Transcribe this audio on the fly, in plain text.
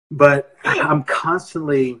but I'm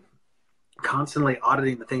constantly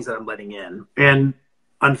auditing the things that I'm letting in. And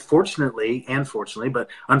unfortunately, but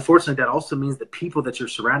unfortunately, that also means the people that you're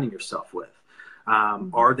surrounding yourself with.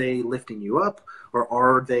 Are they lifting you up, or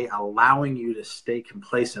are they allowing you to stay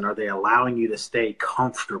complacent? Are they allowing you to stay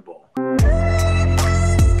comfortable?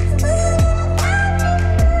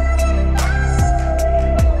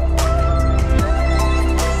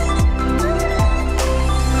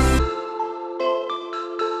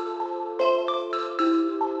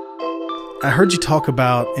 I heard you talk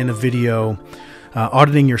about in a video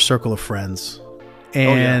auditing your circle of friends.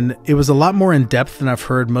 And it was a lot more in depth than I've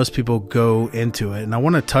heard most people go into it. And I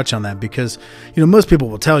want to touch on that because, most people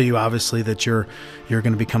will tell you, obviously, that you're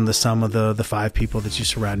going to become the sum of the 5 people that you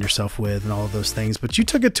surround yourself with and all of those things. But you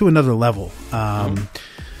took it to another level,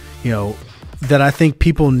 that I think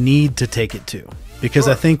people need to take it to. Because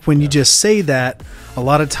I think when you just say that, a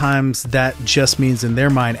lot of times that just means in their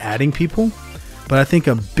mind adding people. But I think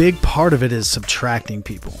a big part of it is subtracting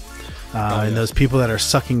people. And those people that are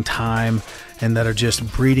sucking time and that are just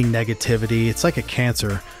breeding negativity. It's like a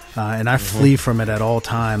cancer, and I flee from it at all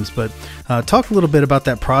times. But talk a little bit about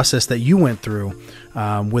that process that you went through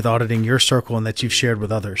with auditing your circle and that you've shared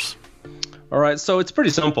with others. All right, so it's pretty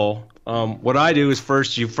simple. What I do is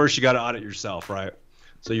first you got to audit yourself, right?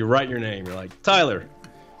 So you write your name. You're like, Tyler.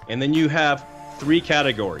 And then you have 3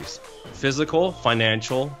 categories: physical,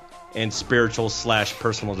 financial, and spiritual /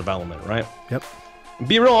 personal development, right? Yep.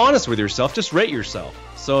 Be real honest with yourself. Just rate yourself.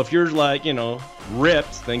 So if you're like,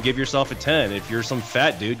 ripped, then give yourself a 10. If you're some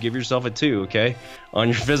fat dude, give yourself a 2, okay, on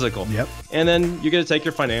your physical. Yep. And then you're going to take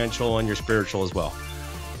your financial and your spiritual as well.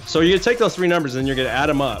 So you're going to take those 3 numbers and you're going to add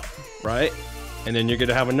them up, right? And then you're going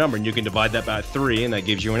to have a number, and you can divide that by 3, and that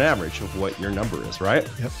gives you an average of what your number is, right?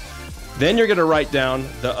 Yep. Then you're going to write down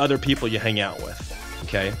the other people you hang out with,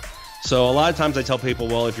 okay? So a lot of times I tell people,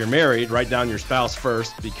 well, if you're married, write down your spouse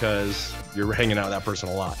first because you're hanging out with that person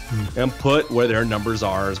a lot, and put where their numbers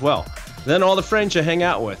are as well. Then all the friends you hang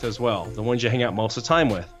out with as well, the ones you hang out most of the time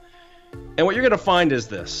with. And what you're going to find is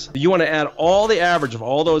this. You want to add all the average of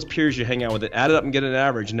all those peers you hang out with, add it up and get an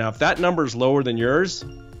average. Now, if that number is lower than yours,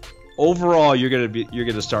 overall, you're going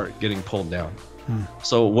to start getting pulled down.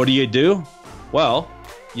 So what do? Well,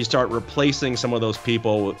 you start replacing some of those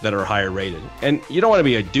people that are higher rated. And you don't want to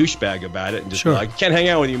be a douchebag about it and just be like, can't hang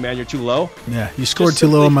out with you, man, you're too low. Yeah, you scored too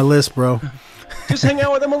low on my list, bro. Just hang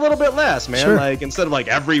out with them a little bit less, man. Sure. Like, instead of like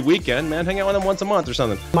every weekend, man, hang out with them once a month or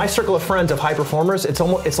something. My circle of friends of high performers, it's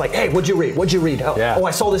like, hey, what'd you read? Oh,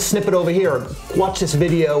 I saw this snippet over here, or watch this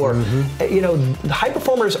video, or, the high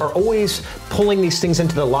performers are always pulling these things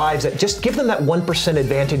into their lives that just give them that 1%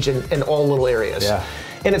 advantage in all little areas. Yeah.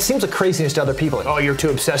 And it seems like craziness to other people. Like, oh, you're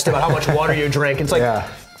too obsessed about how much water you drink. It's like,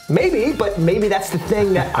 maybe, but maybe that's the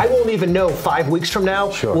thing that I won't even know 5 weeks from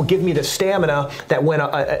now will give me the stamina that when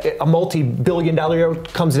a multi-billion-dollar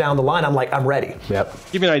comes down the line, I'm like, I'm ready. Yep.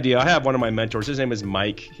 Give you an idea. I have one of my mentors. His name is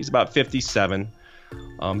Mike. He's about 57.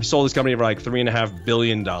 He sold his company for like $3.5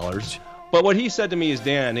 billion. But what he said to me is,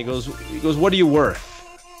 Dan, he goes, what are you worth?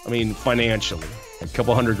 I mean, financially, a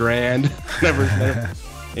couple $100,000. Never.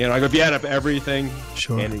 I go, if you add up everything.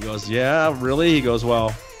 Sure. And he goes, yeah, really? He goes,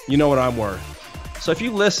 well, you know what I'm worth. So if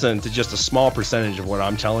you listen to just a small percentage of what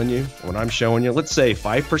I'm telling you, what I'm showing you, let's say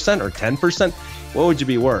 5% or 10%, what would you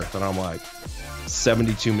be worth? And I'm like,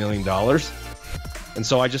 $72 million. And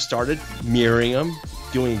so I just started mirroring him,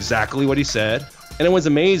 doing exactly what he said. And it was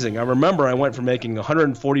amazing. I remember I went from making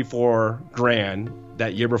 $144,000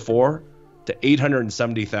 that year before to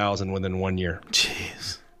 $870,000 within 1 year.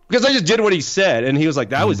 Jeez. Because I just did what he said, and he was like,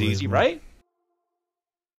 that was easy, right?